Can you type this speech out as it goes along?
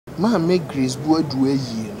ma me Grace Boadu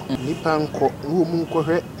eiii no nipa nko wo mu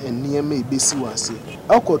nkohwe enniema ebesi wase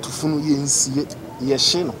akotufunu yensie ye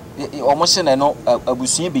hye no omo hye no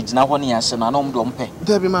abusua begina ho ne ya hye no na omdo mpe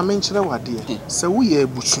da bi ma menkyere wade se wo ye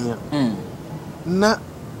abusua na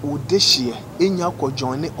odehye enya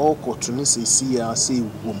akɔjoine ɔkɔto ne sesi ya se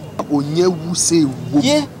wom onya wu se wom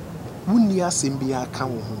ye wuni asem bi aka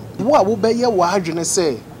wo ho wo a wo bɛyɛ wa adwene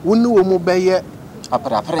se wo ne wo mu bɛyɛ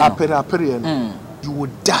apere you will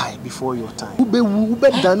die before your time wo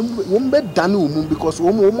be dan wo mu because wo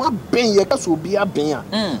aben ye ka so obi aben a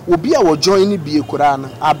obi a wo join bi ekura na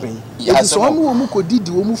aben e so no wo mu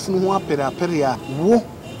kodidi wo mu funu ho apere a wo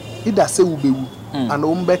ida se wo bewu and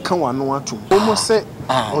wo mbeka wano atom wo mo se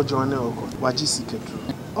ojoine okot waji siketru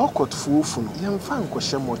okot fuofu no yemfa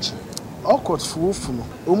nkɔhye mochi okot fuofu no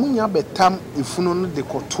omunya betam efunu no de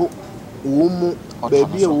koto wo mu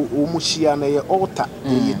baby wo mu hia na ye altar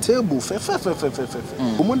ye table fe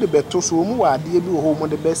wo mu de beto so wo mu wa ade bi wo mu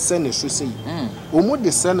de be sene so sei wo mu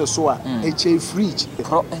de sene so a eche fridge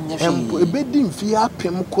ebedi mfi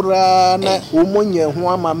apem kura na wo mu nya ho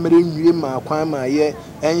amamre nwie ma kwan ma ye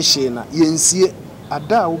enhye na yensie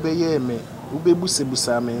ada wo be ye me wo be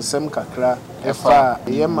busebusa me nsem kakra efa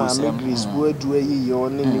ye ma me Grace Boadu eiii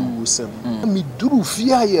one ne wusem mi duru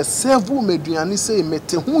fia ye serve meduane sei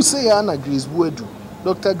mete hu sei ya na Grace Boadu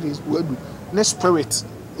Dr. Grace Boadu ne spirit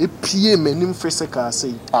epie manim physical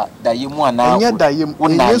sei da ye mu ana nya da ye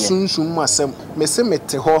enye sunsun mu asem me se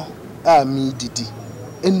mete ho a mi didi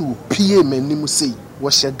enu pie manim sei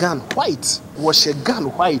washe gun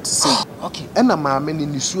white say okay ena maame ni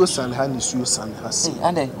nisuo san ha say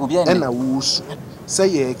ande obi ena wusu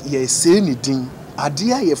say ye say ni din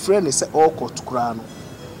ade a ye frɛ ne say okot kura no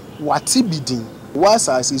wate bidin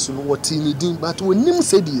wasa asisu no wati ni din but wonim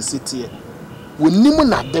say die setie wonim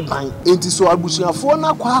na de ban enti so abusuafo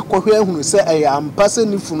na kwa akɔhwɛ ahunu say ampa se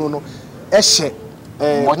ni funu no ɛhye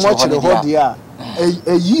mochire ho de a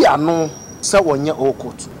eyi ano say wonye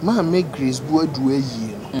okot ma me Grace Boadu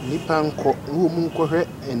eiii nipa nko wo mu nkohwe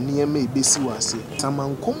enniema ebesi wase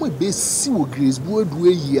tamankom ebesi wo Grace Boadu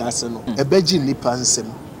eiii ase no ebeji nipa nsem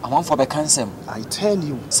amanfo be kansem I tell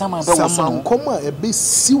you samankom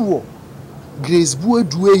ebesi wo Grace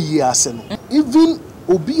Boadu eiii ase no even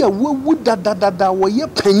obi a wawu dadadada wo ye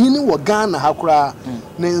panyini wo Ghana hakura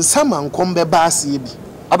ne nsamankom be baase bi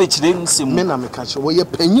abechire nsem me na meka che wo ye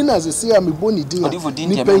panyina asese a meboni din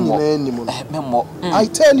ni panyina anim memmo I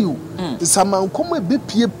tell you samankom be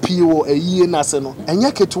pie wo eiii na se no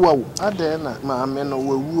enya ketewa wo ade na maame no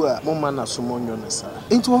wawu a moma na somonyo ne sa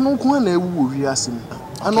enti ono nko na ewu wo wiase mu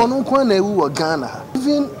ana ono nko na ewu wo Ghana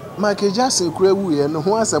even Michael Jackson kura wu ye no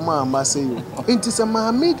ho asem a ambase yo enti se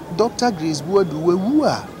maame Dr. Grace Boadu wawu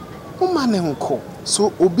a moma ne nko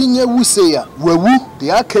so obi nya wu se ya wawu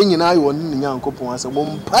de aka nyina ayo ne nyankopon ase bo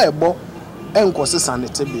mpa ebo enkose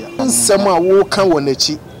sanete bia nsem a wo ka wo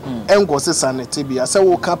nachi enkose sanete bia se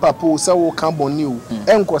wo ka papo se wo ka boni o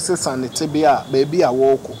enkose sanete bia ba bia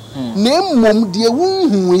wo ko na mmom de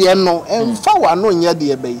wunhu ye no emfa wano nya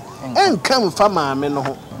de be enka mfa maame no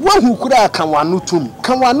ho wahu kura aka wano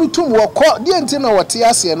tum wo ko de enti na wote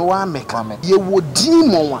ase no wa meka ye wo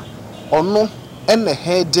demon a ono ene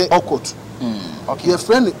hede okot okay your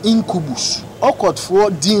friend incubus okot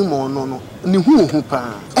for demon no ni hu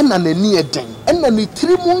pa ena nani eden ena ni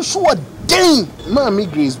trimu nso den ma me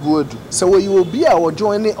Grace Boadu so we obi a wo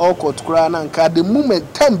join ni okot kura na nka the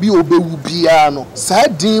moment time bi obewu bia no sa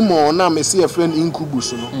demon na me say your friend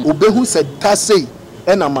incubus no obehu se tasei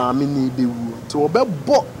ena ma me ni bewu ti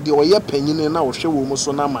obebo de oye panyine na wo hwe wo mu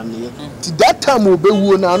so na mane ti that time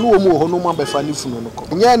obewu na no wo ho no ma befa ni funu no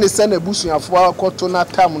ko nya ne se na busuafo akoto na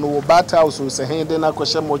time no wo bat house so hende na ko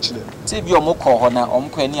hye mo kire ti bi omukọ ho na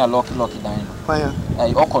omukọ ani a lock dan no fanya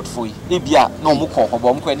okot foi e bia na omukọ ho ba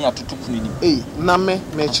omukọ ani atutu kunu ni na me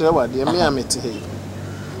kire wade me amete he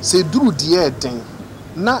se duru de eden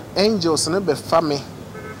na angels ne befa me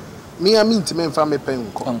ntime mfa me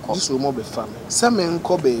penko so mo befa me se me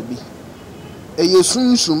nko baby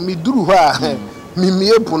eyesunsun mi duru ho a mi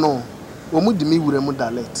miepu no omu di mi wure mu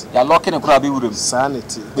dalet ya lock ne kura bi wure mu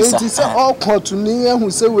sanity enti se okot ni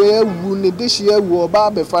ehun se we awu ne deshi awu oba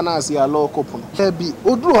befa na ase ya lock up no ebi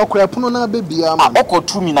oduru ho kura puno na bebia ma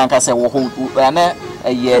okotu mi na nka se wo ho na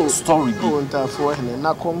eye story bi ontafo hene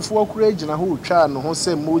na komfo kura gina ho twa no ho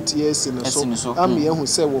se moti esi ne so am ye hu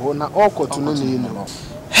se wo ho na okotu no ni no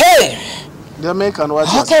hey the American was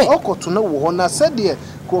okotu no wo ho na se de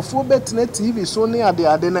kofo betna TV so ne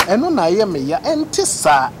ade na eno na ye me ya enti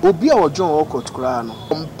sa obi a ojon okot kura no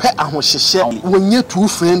mpe ahohyehye wonye too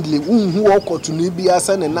friendly unhu okot no bi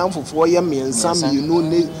asa ne namfofo ye mensa me no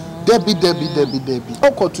ne Debi.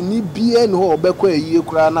 Okotuni bie no obekọ eyie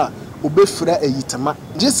kura na obefra eyitama.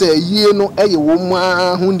 Jese eyie no eye wo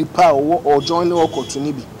ma hu nipa wo ojoin ne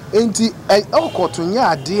okotuni bi. Enti okotunya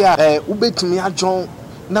ade a ubetumi ajon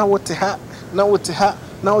na wote ha na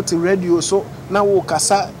wote radio so na wo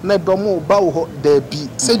kasa na domo ba wo debi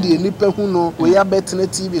se de nipa hu no we ya betna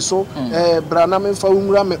TV so brana memfa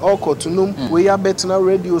wunra me okotunum we ya betna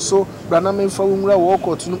radio so brana memfa wunra wo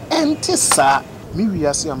okotunum enti sa mi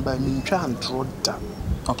wiase amba mi ntwa antro da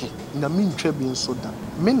okay na mi ntwa bi nso da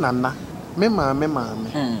me nana me maame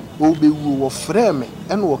o bewu wo frɛ me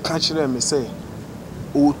ene wo ka kyerɛ me sɛ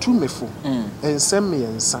o tu mefo ensem me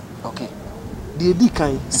yensa okay de di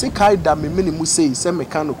kan se kai da me mene mu sei se me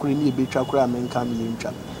kan okure ni ebetwa kura me nka me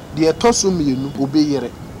ntwa de etoso me yenu obeyere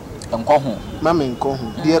enko ho ma me nko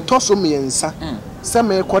ho de etoso me yensa se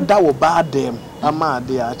me koda wo ba dem ama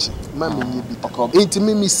ade achi ma me nye bi enti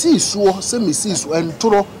me si suo se me si suo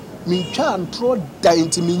entoro me twa antoro da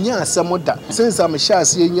enti me nya asem da sense am hya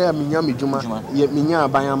ase nya me nya medjuma ye me nya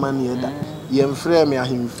abanyama ne da ye mfrɛ me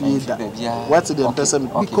ahemfie da what the person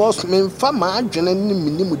because me mfa ma adwene ne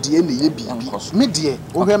minim de ne ye bibi me de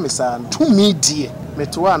wo hwɛ me sa to me de me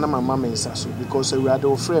to ana mama me nsa so because awurade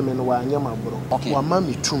wo frɛ me no wa anya mabro wa ma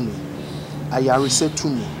me to me ayare se to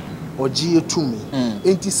me ogie to me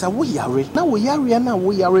enti sa wo yare na wo yare na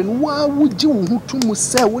wo yare no wa wo gi wo hu to mu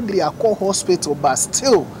se wo de akɔ hospital but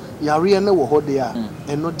still yare na wo hode a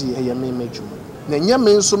eno de eye me medwuma na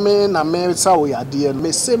nyame nso me na me sa wo yade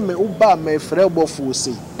me se me uba me frɛ bɔfo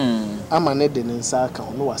sei ama ne de ne nsa aka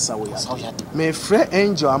no wasa wo yade me frɛ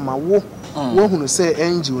angel ama wo wo hunu sɛ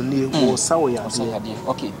angel ne wo sa wo yade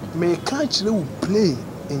okay me ka kyerɛ wo play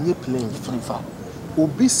enye play fa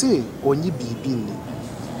obi se onye bibi ne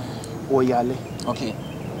o yale okay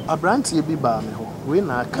abrantie bi ba me ho we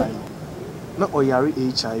na aka na oyare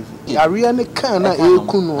HIV yare ne kan na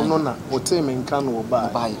ekunu no na oteme nka no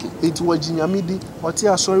ba eti wajinyame di oti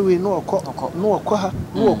asori we no okɔ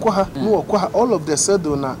ha all of the said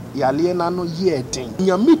na yale na no ye den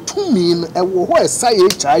nyame tumi no ewo ho esa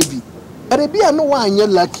HIV erebia no wa anye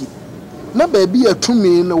lucky na baabi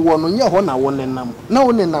atumi no wo no nye ho na wo nenam na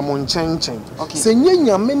wo nenam nkyɛnkyɛn se nye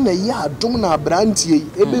nyame na ya adom na abrantie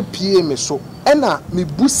ebe pie me so ɛna me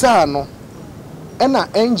busa no ena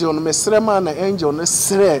angel no mesrema na angel no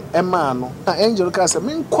sre ema no na angel ka se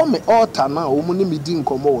men come altar na o mu ni medi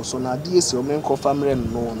nkomo wo so na de esi o men ko famre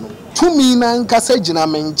no tumi na nkasa gina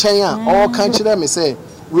men nkyɛn a o ka kyerɛ me se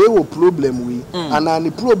we wo problem we ana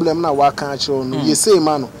ni problem na wa ka kyerɛ no ye sei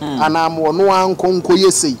ma no ana mo no ankonko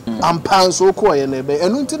ye sei ampa so ko ye na be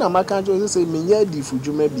enu nti na maka kyerɛ se menya di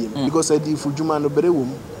fudwuma bi because di fudwuma no bere wo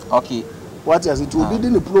mu okay what is it obi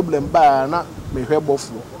the problem ba na me hwe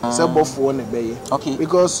bofo se bofo ne beye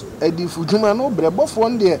because edi fudwuma no bre bofo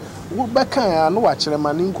nde wo beka ya no wa kyerɛ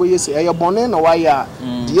ma ne nkoye se eye bone na wa ya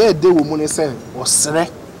de ede wo mu ne se osre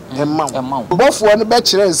emma bofo ne be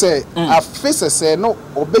kyerɛ se afese se no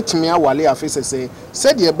obetumi awale afese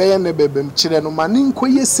se de beye ne bebem kyerɛ no ma ne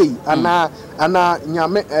nkoye se ana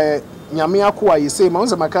nyame akoa ye se ma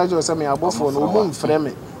unse maka kyerɛ se me abofo no mo mfrɛ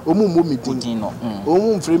me omu medin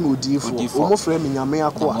omu mfrɛ me odifo omu frɛ me nyame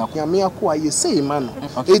akoa ye sei ma no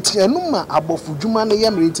eti enuma abofudwuma ne ye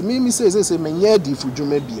mereti me say menye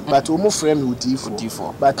adifudwuma bi but omu frɛ me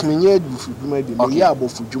odifo but menye adifudwuma bi me ye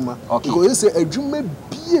abofudwuma because say adwuma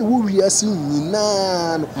bie wo wiase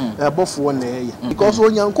nyina no abofo na ye because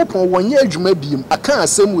onyankopon wonye adwuma bi aka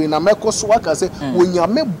asem we na mekoso aka say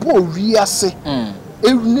wonyame bo wiase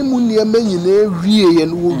ewnimu niema nyina wie ye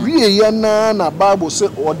no wie ye na bible say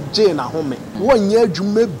oje na home wonye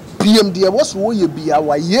adwuma biem de wo so wo ye bia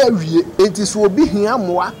wa ye wie enti so obi hia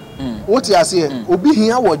moa woti ase obi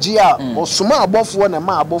hia woje a osoma abofo na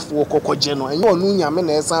ma abofo kokoje no enye onu nyame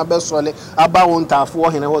na esan abesole aba won tafo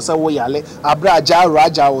hene ho se wo yale abra aja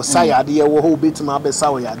raja wo sayade ye wo ho betima abesa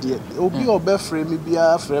wo yade obi obefre mi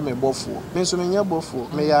bia frɛ me bofo me so menye bofo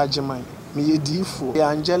me ya ageman me yedifo the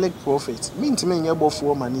angelic prophet me ntime nye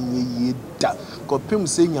bofo ma ne ye da kopem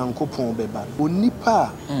se nyankopon beba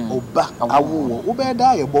onipa oba awo wo be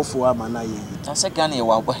da ye bofo ama na ye ase gane ye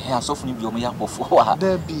wa asofo ni bi o me ya bofo wa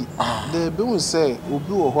da bi un se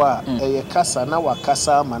obi wo ho a eye kasa na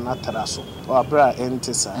wakasa ama na taraso abra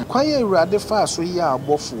entisa kwaye urade fa so ye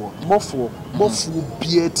abofo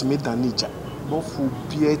biet me danija bofu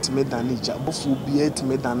biet me danija bofu biet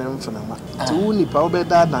me danemfnama ti woni pa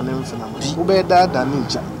obeda danemfnama obeda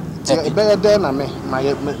danija ti ebeda na me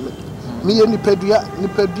ye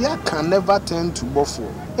nipadua can never turn to bofu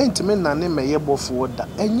enti me nane me ye bofu da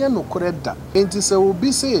enye no kore da enti se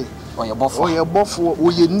obi se oye bofu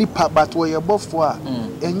oye nipa but oye bofu a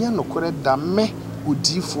enye no kore da me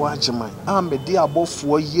odifo agyeman a me de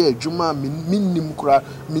abofo ye adwuma minnim kura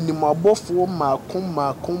minnim abofo maako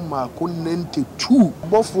 92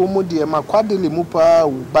 abofo mu de makwadele mu pa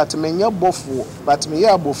but menya abofo but me ye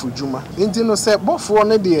abofo dwuma enti no se bofo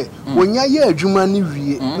ne de wonya ye adwuma ne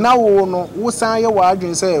wie na wo no wo san ye wa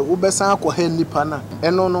adwen se wo besan akọ ha nipa na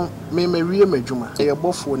eno no me wie madwuma ye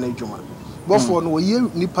bofo na adwuma bofo no ye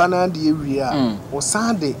nipa na de wie a wo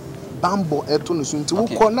san de bambo eto no so nti wo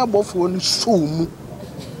kọ na bofo no show mu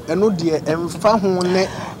eno de emfa ho ne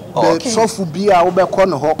be sofu bi a wo be kọ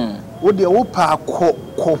no ho wo de wo pa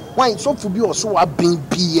kọ hwan sofu bi o so wa ben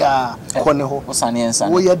bia kọ ne ho osane ensa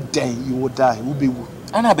wo ye den you will die wo be wu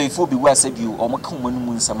ana be fo bi wa sabi o mo kan manu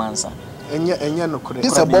mu nsamansa enye no kore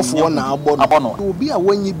se bofo na abo no obi a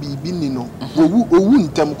wanyi bibi ni no owu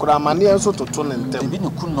ntem kora amane enso toto ne ntem bibi ne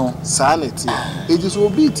kuno saa na tie eji so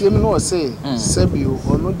obi tiem no se sabio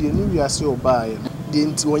ono de ni wiase obae de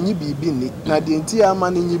nti wanyi bibi ni na de nti ama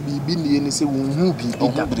ne nyi bibi ni ni se wonhu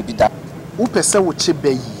bibi da wo pese wo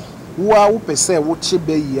chebe yi wo pese wo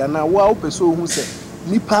chebe yi ana wo pese ohun se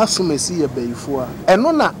nipa asomasi ye bayifo a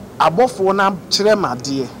eno na abofo na kire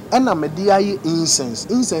made ena mede aye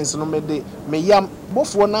incense no mede me yam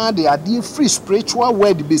bofo na de ade free spiritual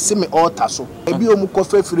word be se me altar so ebi omu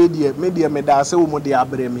kofa free de me de me da se omu de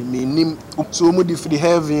abre me nim so omu de free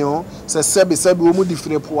heaven o se sebe omu de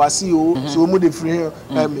free poase o so omu de free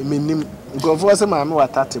me nim gofo se ma me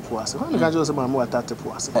watate poase ho nka jo se ma me watate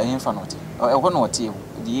poase fa no te e ho no te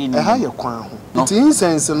de ni ha ye kwan ho ti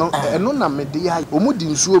incense no eno na me de aye omu de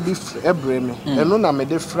nsuo bi ebre me eno na me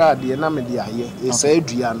de fra de na me de aye esa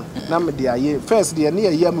adua no na me de aye first de ne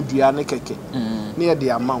ye am dua ne keke ne ye de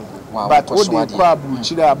amount but o de kwa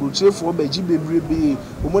abuchire fo baji bebrebe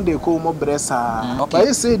omu de ko mo bresa ba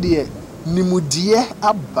ye say de nimudie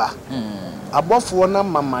aba abofo na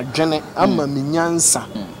mama dwene ama minyansa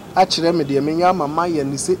a kire me de menya mama ye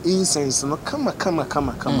ne se incense no kama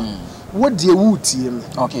wo de wutie me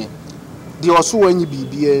okay de oso wanyi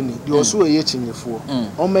bibia ni de oso ye chinyefo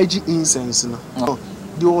o magi incense no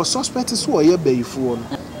de o suspect so ye bayifo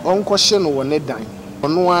no onko hye no wo ne dan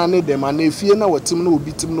ono ane dem ana efie na watim na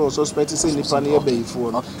obi tim na o suspect se nipa na ye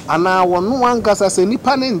bayifo no ana wono ankasa se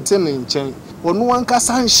nipa ne nte ne nchen wono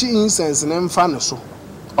ankasa nhye incense ne mfa ne so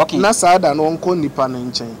okay na saada no onko nipa ne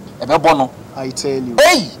nchen ebebo no I tell you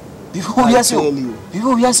hey before we ask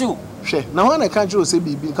you hwe na ho na ka jiro se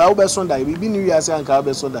bibi ka wo be so dai bibi ni wiase anka wo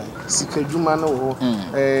be so dai sikadwuma no ho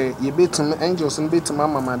ye betum angels no betum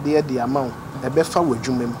amama de amount ebe fa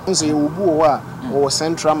wadwuma mu nso ye obu wo a wo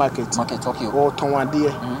central market okay wo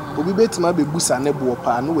tonwade obi betum abebusa ne bo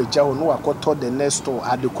pa no wagya ho no wakoto the next store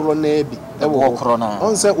adekoro na ebi e wo korona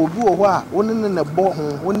onse obu wo a wonne ne bo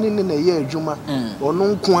ho wonne ne ye adwuma ono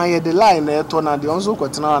nko aye de line na eto na de onso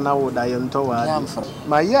kwetena na wo da ye nto wa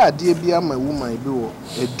ma ye ade bia ma woman bi wo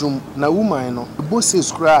edum na woman no bo se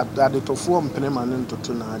scrap that the tofo mpene ne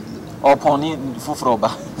ntoto na ade oponi fufuro ba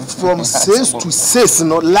from 6 to 6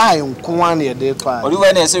 no line kwan ye de pa ori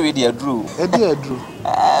we na say we dey adru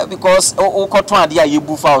because o koton ade a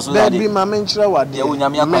yebu fa so that be ma menchira wade ye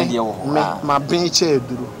onyame akwan de wo ma benche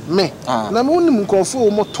adru me na me unim nkofo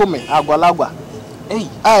mo to me agwalagwa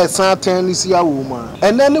I san ten this year woman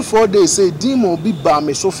and then 4 days say demon bi ba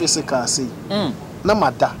me so physical say na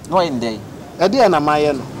mada no in day e dey na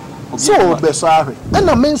maye no so be so ahwe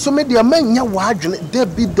na men so me de manya wadwene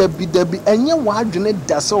debi enye wadwene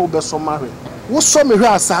da se wo be so mahwe wo so me hwe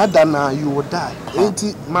asada na you will die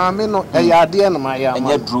enti maame no e yade na ma ya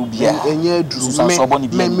enye dru bia enye dru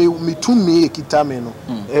me tumi ekita me no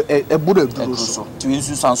e buru dru so tu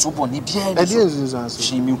ensu sanso bo ni bia e de ensu sanso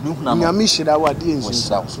shi mi hu na nyame hira wa de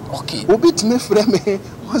ensu okay obi tumi frɛ me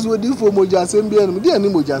was wo di fo moja asem bia no de ani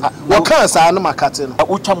moja wo kan sa no makate no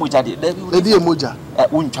wo twa moja de de moja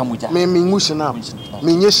wo ntwa moja me ngu shina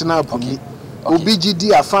me nye shina puni obi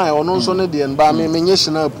gidi afan ono nso ne de nba me nye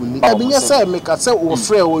shina puni e nye say me ka say wo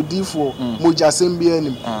frɛ wo di fo moja asem bia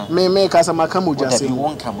anim me ka sa maka moja asem wo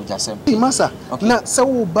nka moja asem masa na say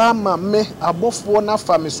wo ba ma me abofo na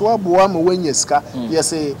fa me so aboa ma wanya sika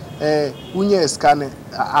yese unya sika ne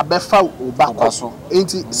abefa obako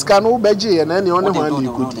enti sika no beje ye na ne one ho ani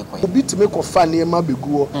ko obi time ko fa ne ma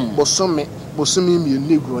beguo bosome mi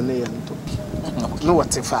negro ne ye nto no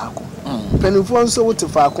wote faako penifo nso wote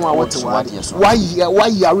faako a wote why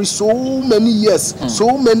yari so many years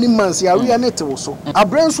so many months yari na te wo so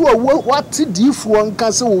abranso a wate difo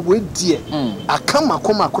nka se wo die akama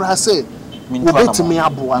koma kura se wobetimi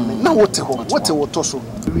aboa me na wote woto so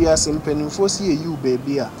wiase penifo si eyu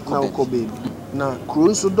baby a na woko baby na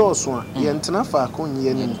kronso dɔɔso a yɛntena faako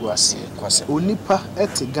nyɛ ne nguase onipa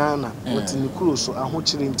ete Ghana wote ne kroso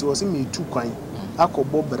ahokyere nti wɔ se metu kwan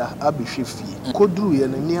akɔbɔ bra abɛhwɛ fie koduru ye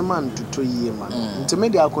na niema ntoto yie ma nti me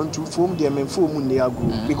de akontu fom de me fom ne agro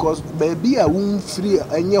because baabi a wo free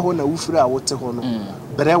enye ho na wo free a wote ho no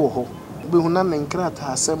brɛ wo ho be huna na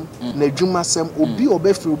nkrata asɛm na adwuma asɛm obi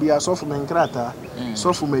obɛfiri obi asɔfo me nkrata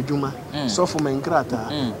sɔfo me adwuma sɔfo me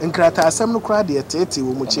nkrata asɛm no kra de tete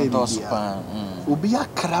wo mo che bia obi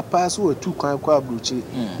akra pa so atu kwan kwa abrochi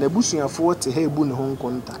na busuafo te ha ebu ne ho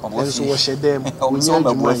nkonta enso wo hyedem onya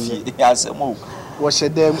adwuma asɛm wo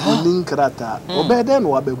hyedem uni nkrata obɛden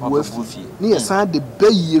wo ababu afi ne yesan de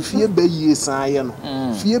bayie fie bayie san ye no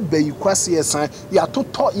fie bayi kwase yesan ya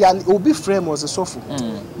totɔ ya obi frame was sɔfo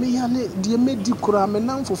me ya ne de medi kura me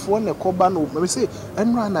namfofo ne kɔba no me say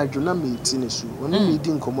enra na adwuna me ti ne su oni me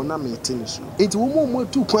di nkomo na me ti ne su enti wo mo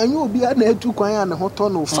atu kwan obi na atu kwan ya ne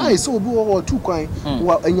hotɔ no fine so obi wo atu kwan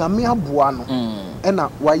wa anyame aboa no ena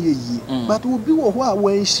waye yi but obi wo ho a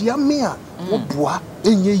wanhia me a wo boa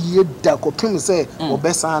enye yie da kopem se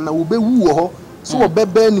obesa na obewu wo ho so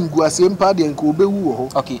obebe nimguase mpa de nka obewu wo ho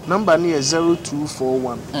number ne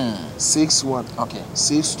 0241 61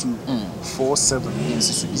 62 47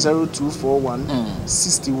 0241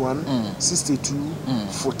 61 62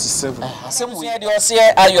 47 asemu ye de ose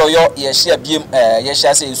ayoyo ye hia biem ye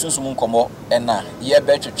hia se sunsun nkomo ena ye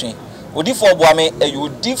betwetwe odifo oboame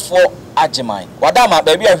odifo agiman wadama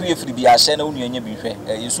baabi ahwe efiri bi ahye na onu anya bi hwe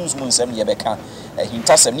yesunsun nsem ye beka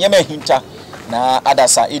hintasem ne ma hinta na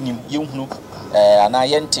adasa enim yehunu ana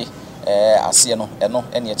yente ase no eno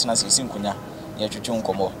ene ye tena se sinkunya ye twetwe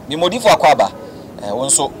nkomo memodifo akwaba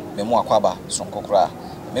wonso memo akwaba sonkokora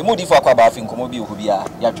memodifo akwaba afi nkomo bi ohu bia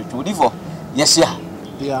ya twetwe odifo ye hia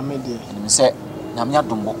ya mede nim se na me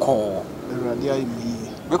adomboko radia imi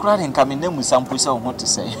bekura de nka me namu sampo se ho te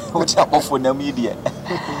se wo ti abofo nam yi de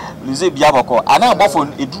luze bia bako ana abofo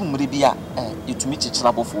edumre bia etumi chichira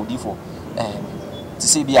abofo odifo ti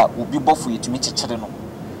se bia obi bofo etumi chichire no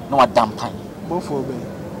na wadampan bofo be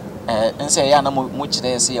ense ya na mo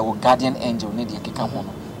chire se ya wo guardian angel ne de keka ho no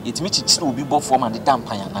etumi chichire obi bofo ma de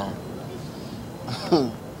dampan ana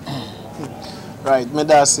right me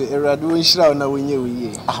da se eradu nshira na wonye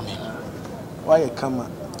wiye amen waye kama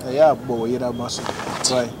ya bo yira maso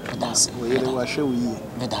right that's it we yire wa hwe wiye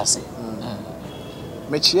me that's it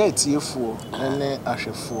me chia etiefo ene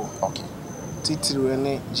ahwefo okay titiri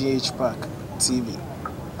ene GH Park TV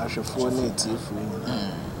ahwefo ne etiefo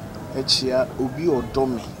echia obi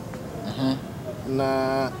odome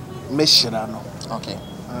na meshira no okay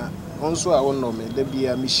onso a wono me da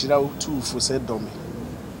bia meshira tufo se dome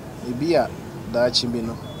ebia da chimbi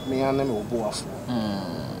no me ane me oboafo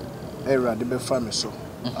erade be fa me so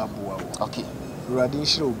aboa wo okay erade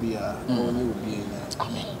nshira obi a onye obi enya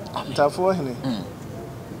amen amen tafo hene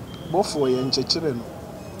bofo ye nchechire no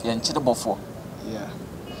ye nchire bofo yeah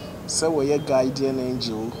so we ye guardian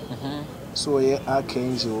angel so ye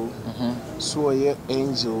archangel so ye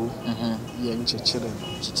angel ye nchechire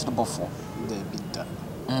bofo the bita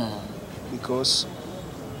because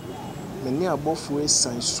many abofo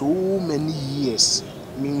esan so many years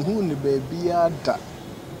minhu ne baby ada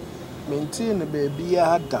maintain ne baby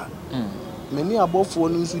ada many abofo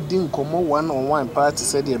no nso di nkomo one on one party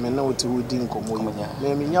said ye me na wote wo di nkomo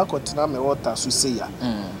yi me nya kotena me water so say ya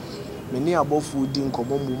many abofo di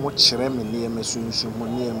nkomo mo kire me ne me sunsun mo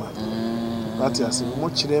ne ma that is mo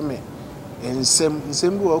kire me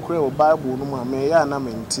ensem bi okure o bible no ma me ya na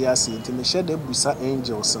me nti ase nti me hye da busa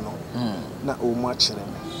angels no na o mo kire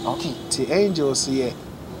me okay ti angels ye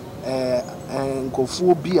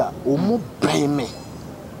nkofo bi a o mo ben me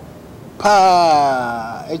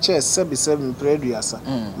pa HS77 preduasa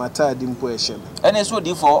mata di mpo ehye ene so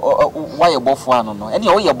di for why bofo ano no ene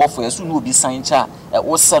o ye bofo eso no obi sancha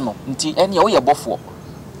wo se no nti ene o ye bofo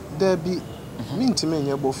da bi minti me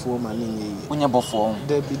nya bofo ma ne nye ye onye bofo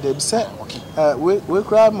da bi se we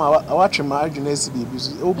kra ma awatwe ma adwuna si bi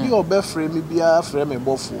obi obe frame me bia frame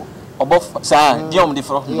bofo obofo sa di om di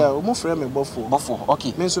fro yeah o mo frame bofo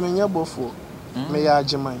okay me so me nya bofo me ya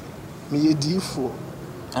agiman me ye difo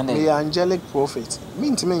and the angelic prophet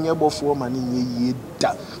minti me nya bofo ma ne nye ye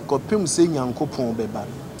da kopem se nyankopon beba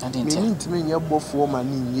me minti me nya bofo ma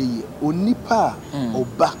ne nye ye onipa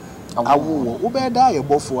oba awo wo be da ye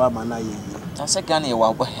bofo ama na ye ase gan ye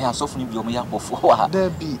wa asofo ni bi o ya bofo wa da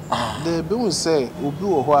bi un say obi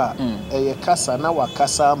wo ho a eye kasa na wa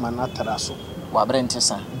kasa ama na taraso wa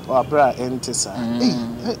bra ntisa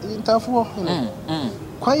intafo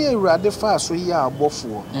kwaye urade fa so ya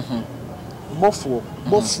bofo bofo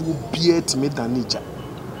biet me danija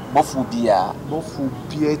bofo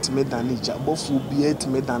biet me danija bofo biet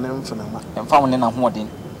me danem fenama emfa woni na ho odin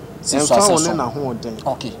Enfa na ho den.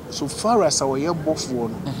 Okay. So far as our year bofo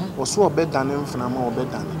no, oso obedane mfenama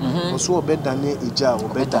obedane. Oso obedane eja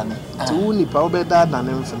obedane. Ti wo nipa obeda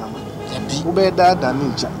dane mfenama. Obeda dane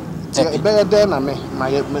eja. Ti ebeda na me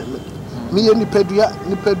ye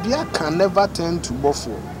nipadua can never turn to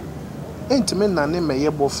bofo. Enti me nane me ye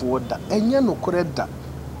bofo da. Enye no kore da.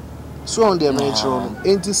 So on the mention.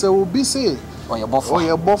 Enti se obi say oye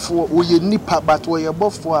bofo oye nipa but oye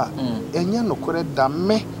bofo a enye no kore da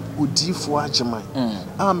me odifo ageman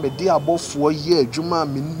me de abofo ye adwuma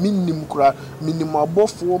minnim kura minnim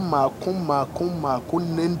abofo maako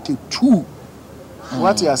 92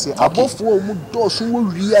 what you say abofo mu doso wo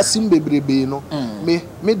wiasim bebrebe no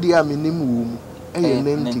me de a minnim wo mu eye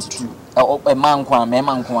 92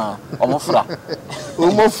 manko a omofra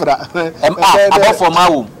abofo ma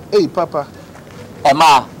wo papa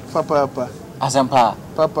papa Azampa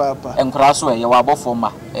papa enkura so ye wa bofo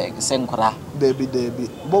ma se nkura debi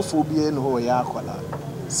bofo bi en ho ya akwala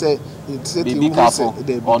se bibi kafo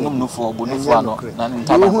onum no fo obonufo ano na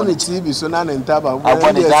ntaba hu ni TV so na ntaba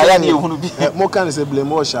abone da ya ne ehunu bi mo kan se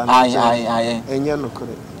blame o sha na ai enye no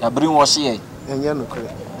kore ya bring wo hye enye no kore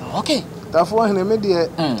okay tafo hene me de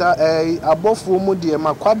ta abofo mu de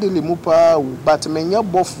makwadele mu pa but menye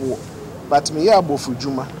bofo but me ya abofo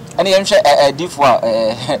juma and yenhwe difo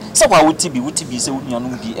se kwa wuti bi se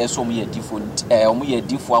wunuanum bi eso mo ye difo omo ye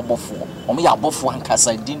difo abofo omo ye abofo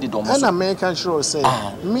ankasa din de do mo so na me kan sure say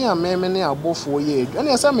me a me ne abofo ye and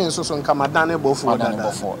yes me nso so nka madane bofo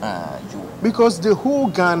dada because the whole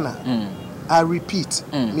Ghana I repeat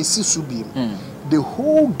me si subim the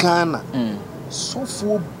whole Ghana so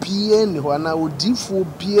for bien ho na odifo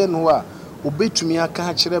bien ho a obetumi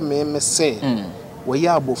aka kire me say we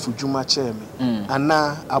ya abofu dwuma cheme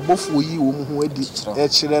ana abofu yi wo mu ho adi e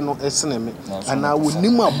kire no esene me ana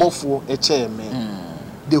wonim abofu e cheme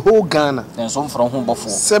the whole Ghana so mfro ho bofo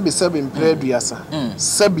sebi mpreduasa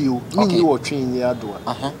sebi o ni wo twen yi adoa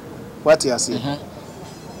what you say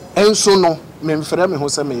enso no me mfra me ho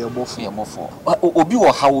se me ye bofo obi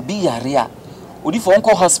wo ha obi yare a odifo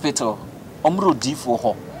onko hospital omro difo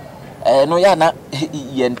ho no ya na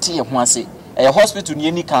yente ye ho ase hospital ni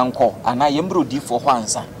eni kanko ana yembro di for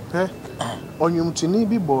hwansa onyum tuni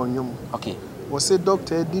bi bo onyum okay wo se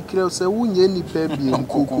doctor declare say wunye nipa bi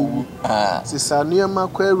enkokowu se sanuema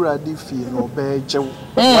kwa awurade fi no bejew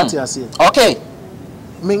what you say okay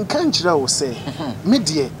men kan kira wo say me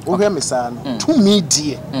de wo hwe me sa no to me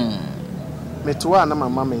de me to ana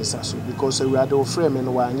mama me nsa so because awurade wo frɛ me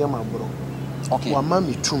no wa anya mabro okay wa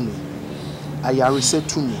mama to me ayare se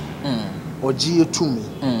to me ogie to me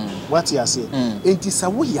what you say enti sa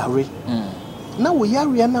wo yare na wo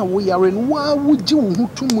yare na wo yare no wa wo gi wo hu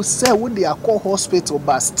to mu say wo de akọ hospital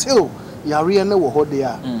but still yare na wo ho de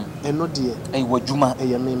a eno de wadwuma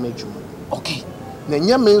me madwuma okay na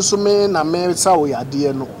nya me nso me na me sa wo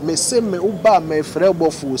yade no me se me wo ba me frɛ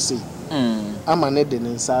bofo sei ama ne de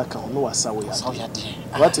nsa aka no wa sa wo yade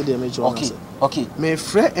what de me jo okay me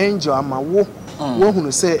frɛ angel ama wo wo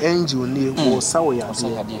hunu say angel ni wo sa wo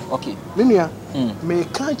yade okay menua me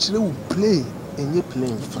ka kire wo play enye play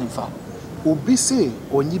fa obi say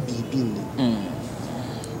onye bibi ni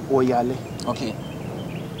oyale okay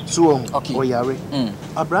so oyare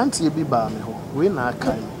abrantie bi ba me ho we na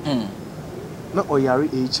aka na oyare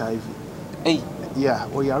HIV yeah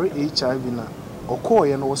oyare HIV na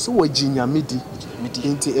okoye na wo so waginyamedi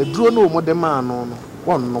nti eduro no mo de ma no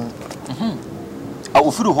wonnom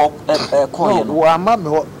ofuru ho koye no wa ma me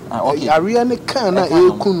ho area ne kan na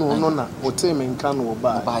ekunu no na oteme nka no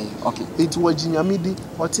ba okay it waginyamedi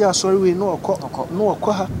oti asori we no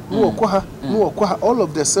okọ ha all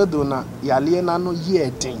of the said na yale na no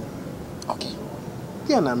ye den okay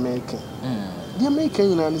ya na American the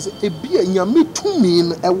American na say ebi anyame tumi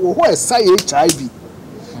no ewo ho esa HIV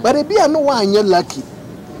but ebi no wa anye lucky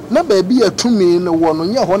na ba ebi atumi no wo no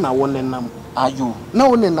nye ho na wo nenam ayo na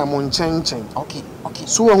wo nenam nchenchen okay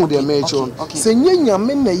so wo de American se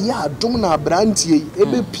nyanyame na ya adom na abrantie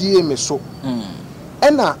ebe pie me so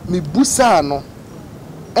ena me busa no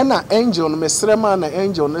ena angel no mesrema na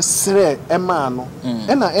angel no sre ema no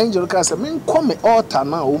ena angel ka se men come altar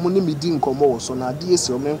na o mu ni me di nkomo wo so na de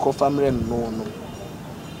esi o men ko famre no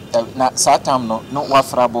na satam no wa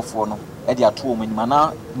fra bofo no e de ato o manima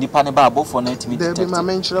na nipa ne ba bofo na etimi detect de ma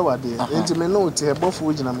men kire wade enti me no te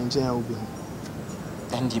bofo gina me nchen ya obi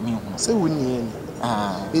endi mi hu se wuni ni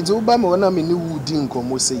enti wo ba me wona me ni wudi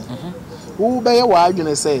nkomo sei wo ba ye wa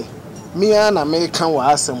adwene se me na me kan wa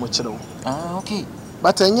asem kire wo okay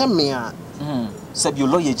but anya me a sabi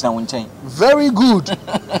lawyer gina won nchen very good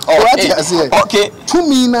what you say okay to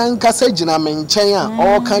me na nkasa gina me nchen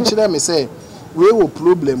a o kan kire me say we wo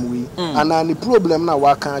problem we and any problem na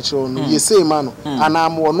wa kan che no ye say ma no and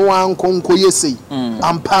am no ankonko ye say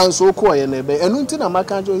am pan so ko ye na be enu nti na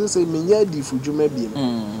maka che say menya di fudwuma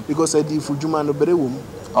biem because di fudwuma no bere wo mu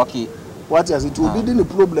okay what is it will be the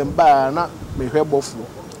problem ba na me hwe bofo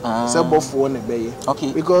say bofo na be ye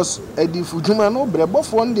okay because di fudwuma no bere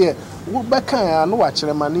bofo no de wo be kan no wa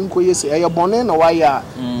kire ma ne nko ye say e bone na wa ya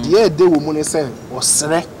de de wo mu ne say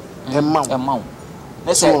osere emma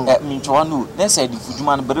let's say m0rtuary let's say the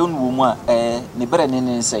fudwuma no bere no wo mu a ne bere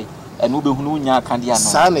ne say eno be hunu nya kan dia no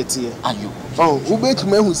sanity ayo wo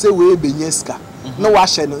betuma hu say we benye ska na wa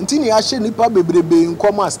hye no ntini ya hye nipa bebrebe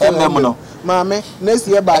nkom aster no maame next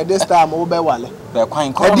year by this time wo be wale be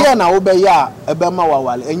kwan ko e na wo be ya e be ma wa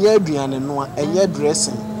wale enye aduane no enye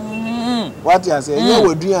dressing what you say enye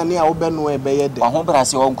waduane a wo be no e be ye de ho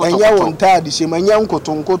brase wo nkoto enye wo ntade hye enye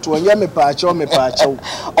nkoto enye mepaache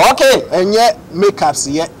okay enye makeups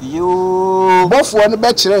ye yo bofo no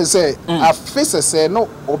be kire say afese say no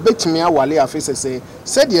obetumi awale afese say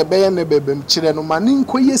said ye be ye ne bebem kire no mani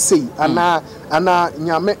nkoye sei ana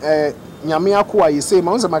nyame akwa ye sei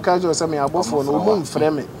ma unza makaje say me abofo no omu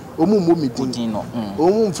mfre me omu momidin no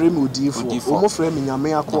omu mfre me odifo omu mfre me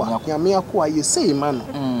nyame akwa ye sei ma no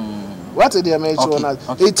what the m0rtuary na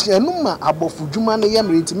etianuma abofudwuma ne ye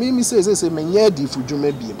mrenti me say menye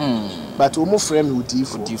adifudwuma biem but omu frame me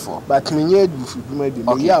odifo but menye adifudwuma biem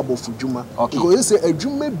me ye abofudwuma because you say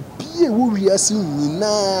adwuma bie wo wiase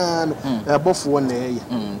nyina no abofo na ye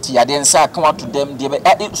ti ade nsa kan to them de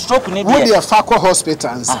stroke ni de wo de fa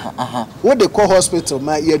hospitals wo de call hospital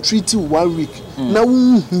ma ye treat you 1 week na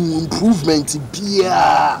wo improvement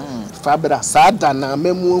bia fabra sada na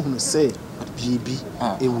memu hu say bibi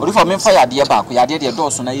ori for me fa yade ba ko yade de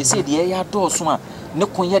dɔɔso na ye say de ya dɔɔso a ne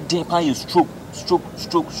kon ye den pa ye stroke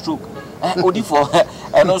odi for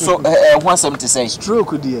eno so ho asem te say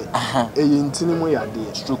stroke de ye ntini mo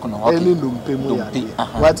yade stroke no okay eni lumpe mo yade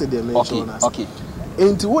what the m0rtuary na okay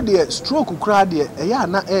enti wo de stroke kra de ya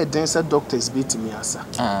na den say doctors bit me asa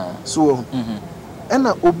so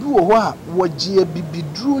ena obi wo ho a wogie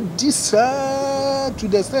bibiduro disa to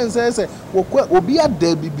the sense say obi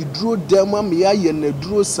ada bibiduro dem am ya ye na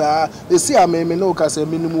duro saa esi ameme na o ka say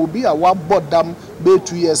minimum obi a wabodam be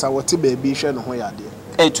 2 years a wote ba bi hwe no ho yade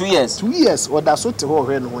 2 years 2 years o da so te ho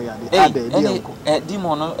hwe no ho yade ada di enko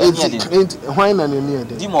dimo no enya de hwan na ne ne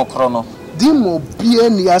de dimo kro no dimo bia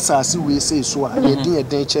ni asase we say so a ye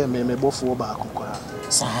din che meme bofo ba akokora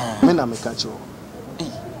me na me ka che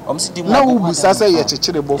na wo bisa say ye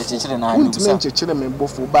chechire bofo untime chechire me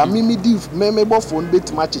bofo ba mimi di me bofo no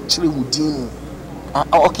betima chechire wudin mu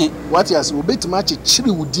okay what you say obetima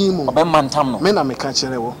chechire wudin mu obe mantam no me na me ka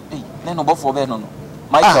chere wo na no bofo be no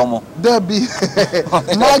Michael mo there be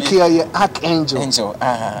Michael ye archangel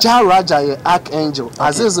Jaraja ye archangel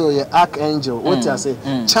Azazel ye archangel what you say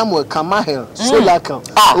Chamuel Kamahel Solakal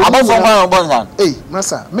abofo ma bonsan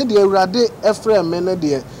masa me de awurade efrem me no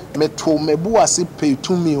de meto mebu ase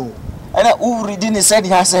petumi o ana uridi ni said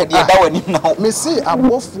ya said ya da wani na me say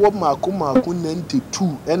abofo mako 92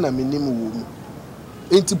 ena menim wo mu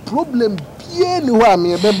enti problem bie ni ho a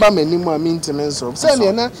me beba menim a me ntime so say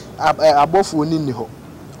ne na abofo ni ho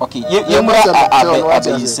okay ye mura abe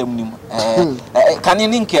yisem nim kan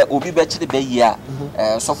ni nke obi be kire be yi a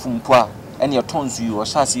sofo mpo a ene ye tonzu yi o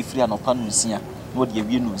hyase firi anopa no nsia no de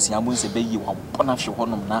awie no nsia mo nse be yi wa pona hwe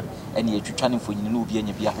honom na ene ye twitwa ne mfonyini no obi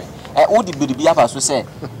anya bi ahwe wo de biribi aba so se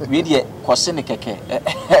we de kwose ne keke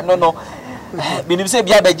no binim se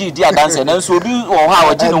bia ba gi di adanse na nso obi wo ha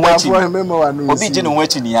wo gi no wachi obi gi no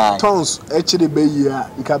wachi ni ya tons ekire be yi a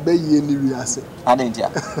ika be yi ni wi ase adentia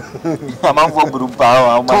amanfo group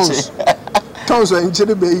pa o ma che tons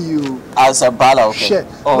ekire be yi o asa bala okay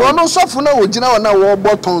no sofo na wo gina wo na wo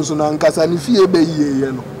bo tons na nkasa ni fie be yi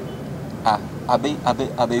ye no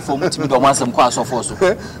abe fo mutimi do mansem kwa asofo so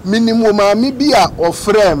minimum ma mi bia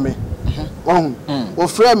ofre me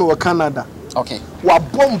ofre me wo Canada okay wa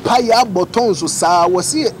bompa ya botons so saa wo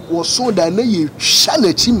se wo so da na ye hwa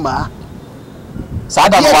na chi ma saa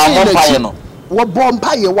da wa bompa ye no wo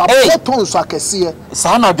bompa ye wa botons so akese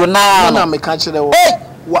saa na do na me ka kire wo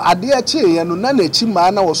wa ade a chi ye no na na chi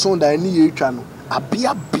ma na wo so da na ye twa no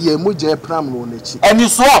abia bia mo je pram no na chi eni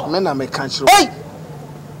so me na me ka kire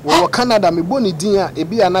wo Canada me boni din a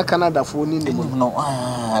ebi ana Canada fo ni no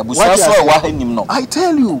busa so wa hanim no I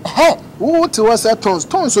tell you wo te was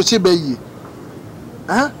tons so chi be yi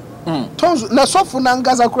tons na sofo na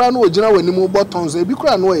ngaza kura no ogina wani mu botons ebi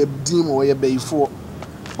kura no ye din mo ye beifo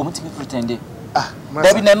o mutimi pretende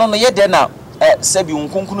dabi na no ye de na sebi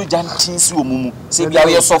unkunkunu jantinsi omumu sebi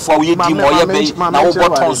awe sofo awe din mo ye be na wo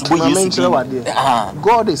botons bo Yesu din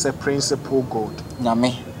God is a principle God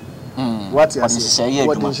nyame What you say?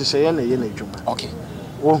 What you say? Na ye na adwuma. Okay.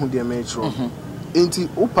 Wo hu de me tro. Enti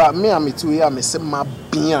opa me ametu ya me se ma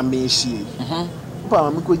bia me hie.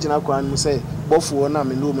 Opa me ko gina kwan mu say bofo na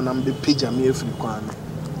me no mu na me page me afiri kwan.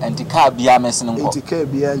 Enti car bia me se nko. Enti car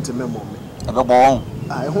bia enti me mo me. Ebe bo won.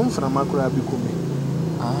 Ah ehun fana makura bi ko me.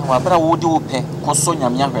 Ah wa bra wo de wo pe ko so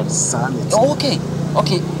nyame ahwe. Sanet. Okay.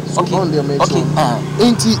 Okay. Okay. Okay.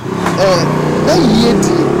 Enti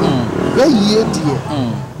be yie die.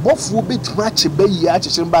 Bofo betuma che be yie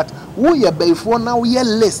acheche but wo ye beifo na wo ye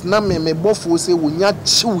less na me bofo say wo nya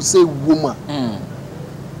chiw say woma.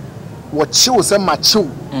 Wo chiw say ma chiw.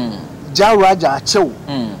 Jaraja chiw.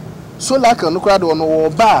 So like no kwado no wo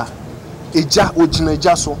ba eja ogina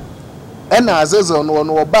eja so. E na azezo no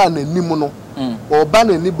wo ba na nim no. Wo ba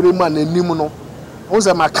na nibre mu na nim no.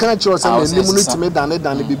 Once ma kan chiro say na nim no timi dan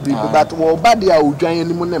bibiri but wo ba de a odwan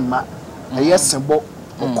nim ne ma. Eye sebo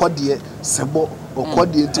okode sebo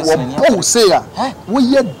okode ti wo bo say a wo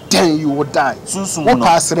ye dan you will die. Wo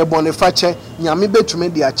ka sere bone fache nyame betumi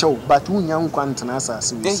de achew but wo nya nkwantena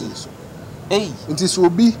asase wo si so. Nti so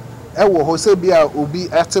obi ewo ho se bia obi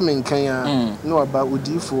atemenkan a no aba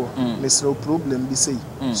odifo mesro problem bi sei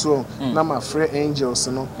so na ma free angels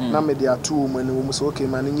no na me dia to wo ne wo so okay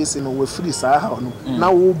man nyese no we free saa ha no na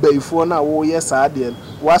wo baifo na wo ye saa de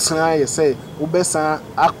wasan aye sei wo besan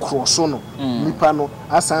akroso no nipa no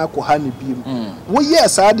asan akoha ne biem wo ye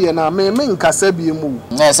saa de na me nkasa biem mu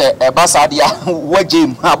na se e ba saa de wo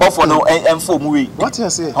gem abofo no enfo mu wi what you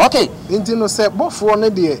say okay nti no se bofo no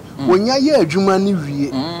de wonya ye adwuma ne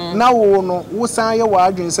wie na wo no wo san ye wa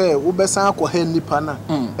adwen say wo besan akoha nipa na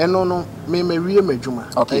eno no me wie madwuma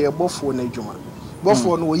e bofo na adwuma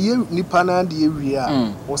bofo no wo ye nipa na de wie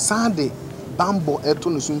a wo san de bambo eto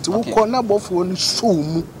no so nti wo kɔ na bofo no show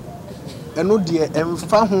mu eno de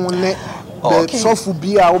emfa ho ne be sofu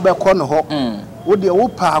bi a wo be kɔ no ho wo de wo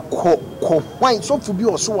pa kɔ wan sofu bi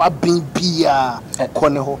o so wa bin bia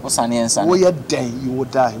kɔ ne ho wo san ensa wo ye den you will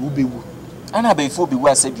die wo be wu ana be fo bi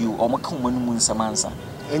wa sabi o mo kan manu mu nsamansa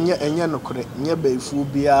enye nokore nye baifu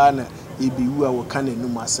bia na ebiwu a wo kan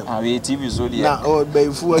enum asem we TV so de na o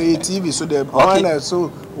baifu e TV so de na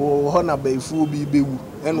so wo ho na baifu bi bewu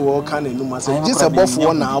en wo kan enum asem je se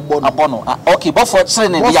bofo na abono okay bofo chere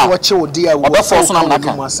ne dia bofo che wo dia wo bofo so na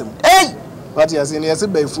naka what you say yes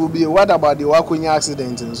baifu bi what about the wakonya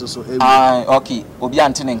accident nso so okay obi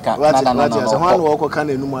antene nka na one wo kan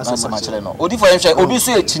enum asem chere no odi for hwe obi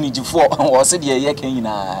so echinigifo wo se de ye kan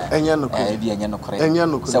nyina enye nokore bi enye nokore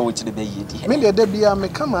se wo chire be ye di me de bia me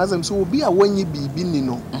kama azem so obi a wanyi bibi ni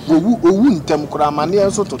no owu ntem kura mane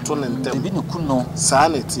enso toto ne ntem bibi ne kuno saa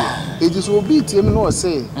ne tie eji so obi tie me no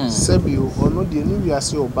say sebio ono de ni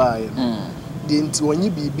wiase obae de nti wanyi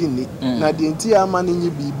bibi ni na de nti ama ne nyi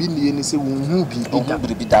bibi ni ni se wonhu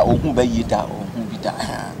bibi da ohun ba yi da ohun bi da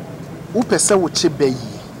wo pese wo che bayi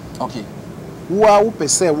okay wo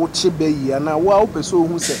pese wo che bayi ana wo pese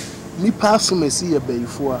ohun se nipa asomasi ye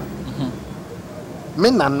bayifo a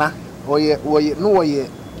me nana oye no oye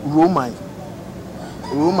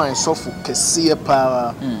Roman sofu kese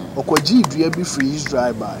pa okwaji dua bi free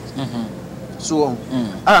Israel by so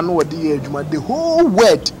no wodi ye adwuma the whole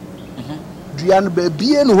world dua no ba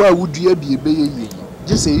bie no ho a wodua bie be ye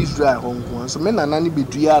just say Israel honko so me nana ni be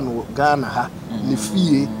dua no Ghana ha ne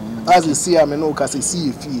fie as you see am no ka say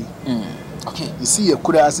see fie okay you see e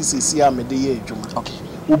kura asisi see am de ye adwuma okay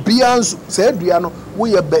obi anso say dua no wo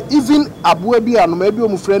ye ba even aboa bi anoma bi o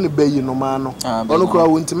mu frɛ no bayi no ma no ono kura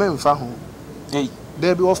wontime mfa ho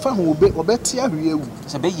there be ofa ho obeti ahwe ewu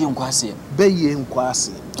se bayi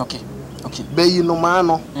nkwase okay bayi no ma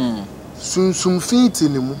no sunsum fiti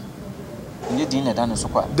ne mu nye din na dan so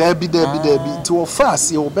kwa there be ti ofa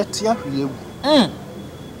ase obeti ahwe ewu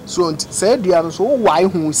so say dua no so wo wai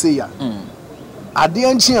ho se ya ade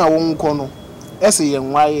anchi a wo nko no ese ye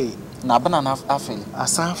nwaye na bana na afeli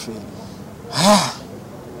asan afeli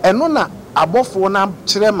eno na abofo na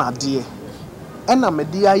kire made ena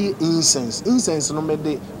mede aye incense no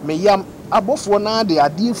mede me yam abofo na de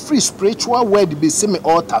ade free spiritual word be se me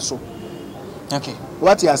altar so okay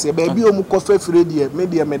what you say baby o mu kofa free de me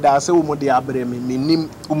de me da se o mu de abre me nim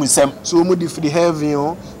umusem so o mu de free heaven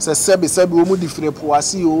o se sebe o mu de free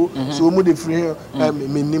poase o so o mu de free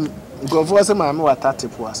me nim gofo se ma me watate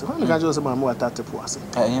poase ho nka jo se ma me watate poase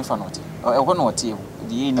yen not e ho no ote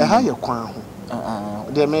de ni ha ye kwan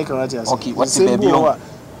ho de make what you say okay what the baby o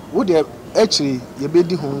wo de actually ye be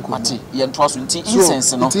di ho nko mate ye ntwa so nti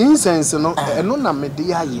incense no eno na me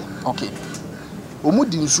de aye okay omu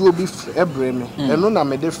di nsuo bi ebre me eno na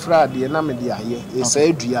me de fra de na me de aye esa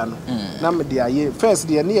adua no na me de aye first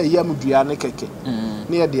de ne ye yam dua ne keke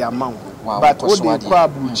ne ye de amawo but what they call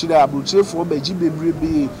abuchire for beji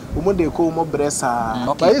bebrebe omo dey call omo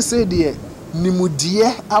bresa but you say there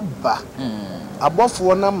nimudie aba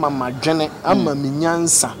abofo na mama dwene ama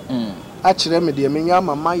minyansa a kire me de menya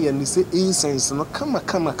mama ye ni say incense no kama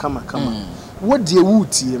what dey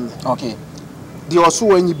wutie me okay the also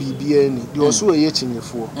wanyi bibia ni the also ye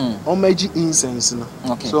chinyefo o magi incense no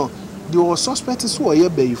so the suspect so ye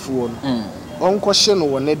bayifo no onko hye no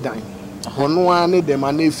wone dan wono ane dem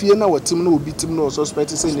ana efie na watim na obi tim na suspect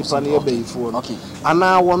say nipa na ye bayifo no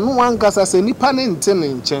ana wono ankasa say nipa ne nte ne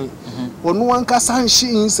nchen wono ankasa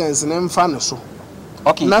nhye incense ne mfa ne so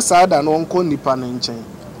na saada no onko nipa ne nchen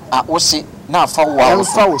wo se na afa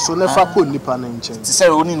wo so na fa ko nipa ne nchen ti say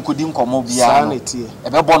oni nkodi nkomo bia no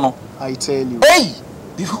ebebo no I tell you. Hey!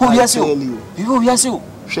 Before you see.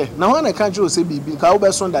 She. Now when I can't show say bibi ka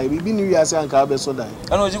obe Sunday bibi ni wiase an ka obe Sunday.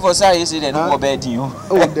 Ano ji for say say dem no be din o.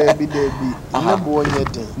 Oh there be. Na bo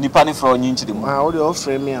onye den. Nipa ni fra onye nchiri mu. Ah o de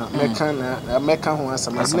ofre me a meka ho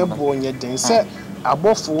asama na bo onye den. Say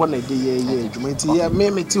abofo wo na de ye adwuma nti ye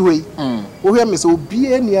me ti hoi. Wo hwe me say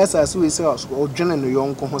obi ani asase we say odwene no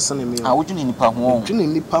yonko ho sene me. Ah odwene nipa ho. Odwene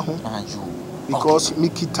nipa ho. Because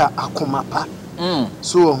mikita akomapa.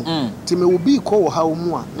 So, Timmy will be called how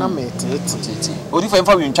more, na metete. What if I'm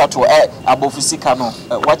from chat to above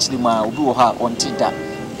Sicano, watch the man who do her on Tida.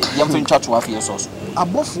 Young friend chat to have your sauce.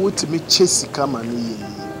 Above what to me chase come and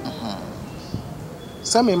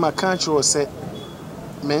some in my country said,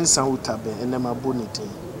 Mensa utabe and my bonnet.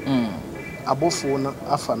 Above one,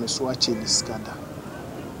 Afan so a chili scada.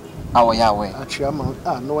 Our Yahweh,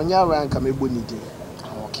 Atriamount, no one Yahweh and come bonnet.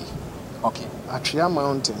 Okay. Atria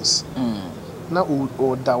Mountains. Na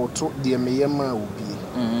o doubt the meyema will be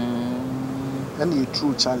any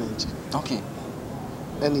true challenge. Okay.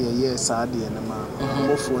 Any yes, I did and a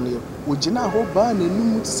man. For you, would you not hold by the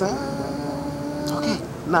new okay.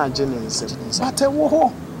 Na Jennings, but I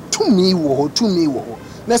wo to me,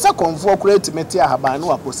 Nessa confor create metia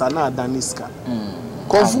habano aposana daniska.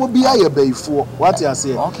 Confor be a bay for what you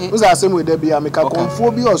say. Okay. Was the same with there be a make a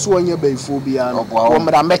confor be or so on your bay phobia or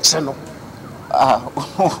Madame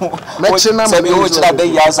Mechina se bi o chira be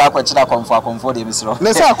ya sa kwachira comfort de bisro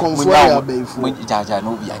na sa comfort ya be fu mun jaja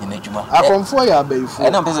no bi anya na adwuma a comfort ya be fu e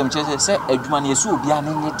na pese mche se adwuma na yesu obi an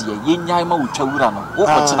nye de yenyan ma wotwa wura no wo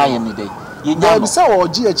kwachira ye ne de yenyan bi se wo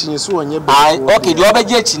gi achinye so onye be okay de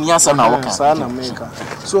obegi achinye asa na woka sa na meka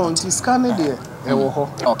so nti scan de e wo ho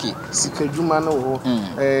okay sika adwuma no wo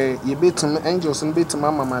ye betum angels no betum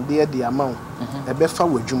amama de amount e be fa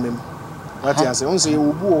wadwuma mu what you say? On say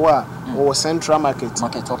you or Central Market.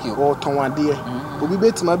 Okay. Or Tonwade. Obi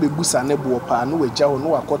betima be busa ne bo pa no weja ho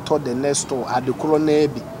no akoto the next store at the corona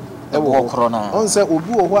bi. E wo corona. On say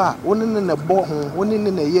obi wo a woni ne bo ho, woni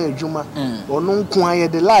ne ye adwuma. Ono nko aye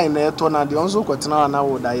the line e to na de on so kwetena na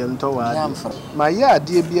wo da ye nto wa. Ma ye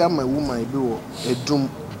ade bia ma woman bi wo edum.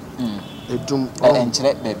 Edum.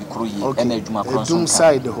 Enchire baby kro yi e na adwuma kro so. Edum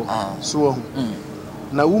side ho. So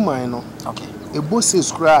na woman no. Okay. A boss is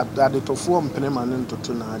scrapped that it form permanent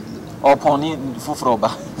to Nadi. Upon it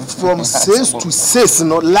from 6 to 6,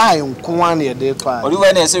 not lying, Kwane, dear father. Or you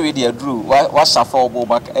when I say with dear Drew, what's a fall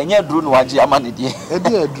back? And yet, Drew, what Germany,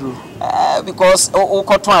 dear Drew. Because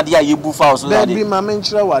Cotton, dear, you boof house, let me my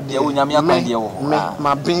mentor, what dear Unyamia,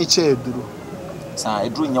 my bench, Drew. I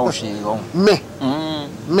drew in your shade. Me.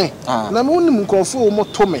 Namun call for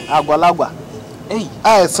Motome, Agualagua.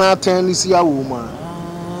 I sat 10 is your woman.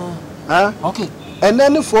 Okay. And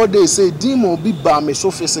then 4 days say Dimo be by me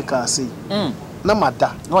so physical say. Na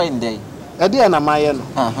mada. No in day. E dey na maye no.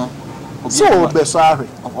 So be sorry.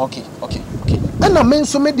 Okay. And I mean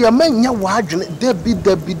so me dey man nya wadwene debi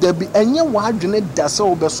enye wadwene da se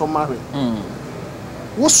wo be so mare.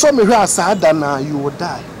 Wo so me hwe asada na you will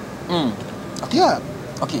die. Yeah.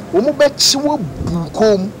 Okay. Wo mo be chi wo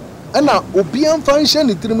bukom. And na obi amfa nhye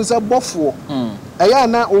ne tirim se bofo. Eya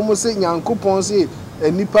na wo mo se Nyankopon se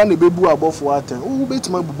nipa na bebu abofo aten wo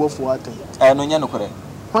betima bubo fo aten no nya nokore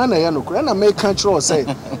hwan na ya nokore na make control say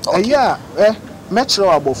eya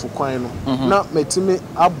metro abofo kwan no na metime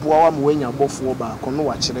aboa wa me wanya abofo ba ko no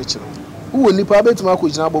wa kire wo nipa betima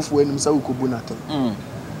akogina abofo anim sa ukobu na aten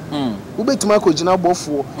wo betima akogina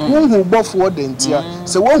abofo wo hu abofo de ntia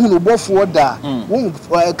se wo hu abofo da wo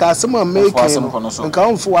ka asem a make nka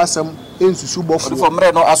wo fo asem ensusu bofo for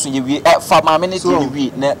mre no aso ye wie fa ma me ne tie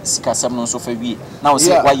wie na sikasem no so fa wie na wo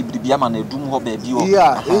se wa yibribia ma na edum ho ba bi wo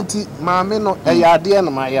enti ma me no e ya de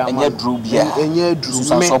na ma ya ma enye dru bia enye dru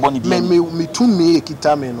me tumi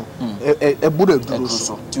ekita me no e buru dru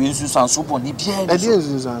so ti ensusu anso bo ni bia e de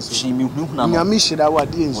ensusu anso shi mi hu na nya mi shira wa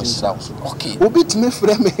de ensusu okay obi time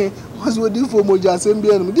frɛ me was we di for moja asem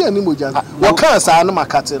bia no de ani moja wo kan sa no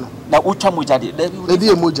makate no na utwa moja de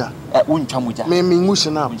edi moja untwa moja me ngu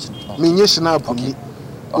shinap me nye shinap ni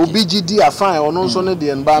obi gidi afan ono nso ne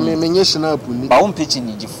de ba me nye shinap ni ba won pechi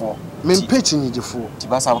ni gifo me pechi ni gifo ti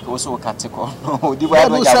ba sa wo so kate ko odi ba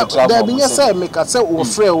do ja travel da bi nya say me ka say wo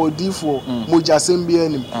frɛ odifo moja sem bi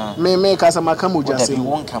anim me ka say maka moja sem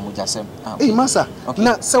wo won ka moja sem masa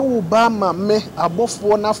na say wo ba ma me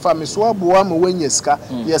abofo na fa me so aboa ma wanya sika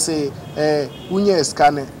yese unya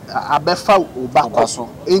sika ne abefa obakọ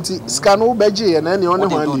enti sika no beje ye na ne one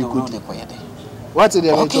ho ali kodi what the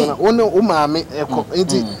mean na one o maame eko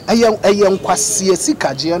enti eye nkwase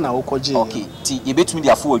sika je na okoje okay ti ye betumi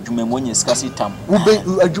dia fo adwuma mo nya sika sitam ube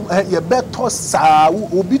ye beto saa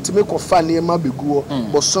obi timi ko fa ne ma beguo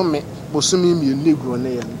bosome mi negro na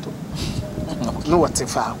ye nto no what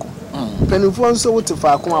fa ako penifo nso what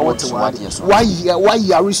fa ako a what why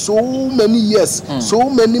yari so many years so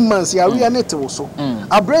many months yari na te so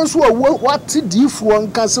abrenso what difo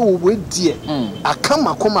nka se wo die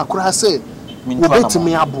akama koma kura se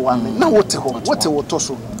obetimi aboa me na wote woto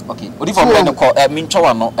so okay odi for me ko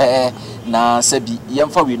mintwa no na sabi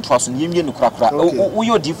yemfa we ntwa so yemye no krakra wo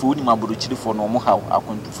yo di fo ni mabodo chirifo no mo haw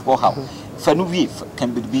akontufo haw fa no wie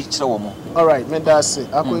kan be kire wo mo all right me da say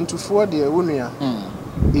akontufo de wonua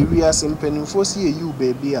ewia sempanimfo si eyu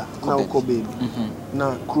baby a na uko baby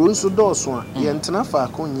na kuro nso dɔɔso a yɛntena fa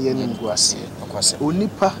akonye ne nguase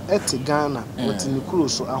onipa ete Ghana wote ne kuro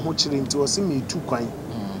so ahokyere nti wose metu kwan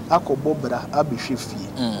akɔbɔ bra abehwe fie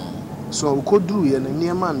so ukoduru ye na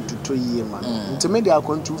niema ntoto yie ma nti me de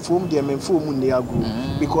akontufo mu de memfo mu ne agro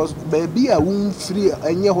because baby a wo free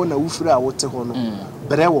enye ho na wo free a wote ho no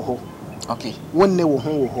bre wo ho okay wonne wo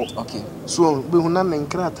ho okay so be huna na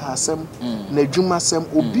nkrata asem na adwuma asem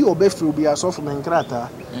obi obefiri obi asofo me nkrata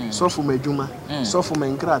sofo me adwuma sofo me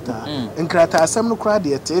nkrata asem no kra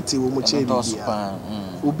de tete wo mu che bia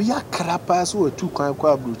obi akrapa so atu kwan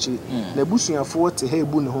kwa abruchi na busuafo te ha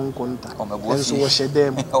ebu ne ho nkonta enso wo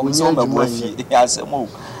hyedem onya adwuma asem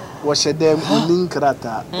wo hyedem oni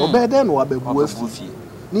nkrata obede no wabebu afi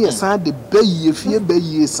ni esan de bayi fie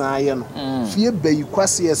bayi san ye no fie bayi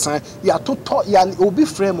kwase esan ya toto ya obi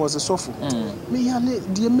frame was sofo me ya le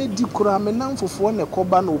de medi kura me nan fofo ne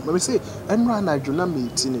koba no me say enra na adwuna me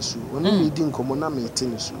ti ne su oni me di nkomo na me ti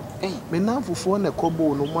ne su me nan fofo ne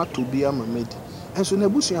kobo no mato bi ama medi enso na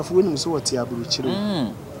busuafo woni so wote aburu kire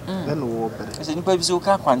eno wo bere se nipa bi so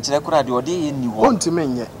ka kwankyere kura de ode ye ni wo onti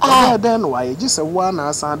menye da no waye gise wo na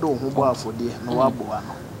asan do ho bo afode na wabo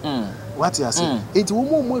ano what you say it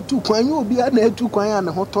wo mo tu kwan yo obi na tu kwan ya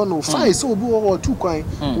ne hoto no fine so obi wo tu kwan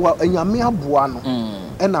wa anyame aboa no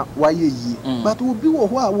na waye yi but obi wo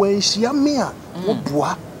ho a wanhia me a wo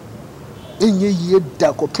boa enye yi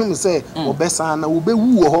da kopem se obesa na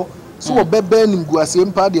obewu wo ho so obebe nim guase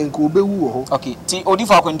mpa de nka obewu wo ho okay ti odi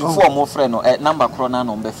fa kwentufo mo frɛ no number kro na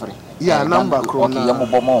no mbe frɛ yeah number kro okay ya mo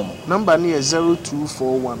bomo number ni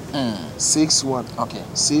 0241 61 okay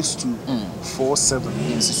 62 47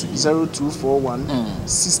 0241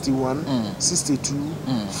 61 62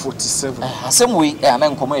 47 asem we na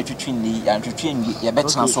nkomo etwetwe ni ya ntwetwe ni ya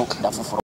betena so da foforo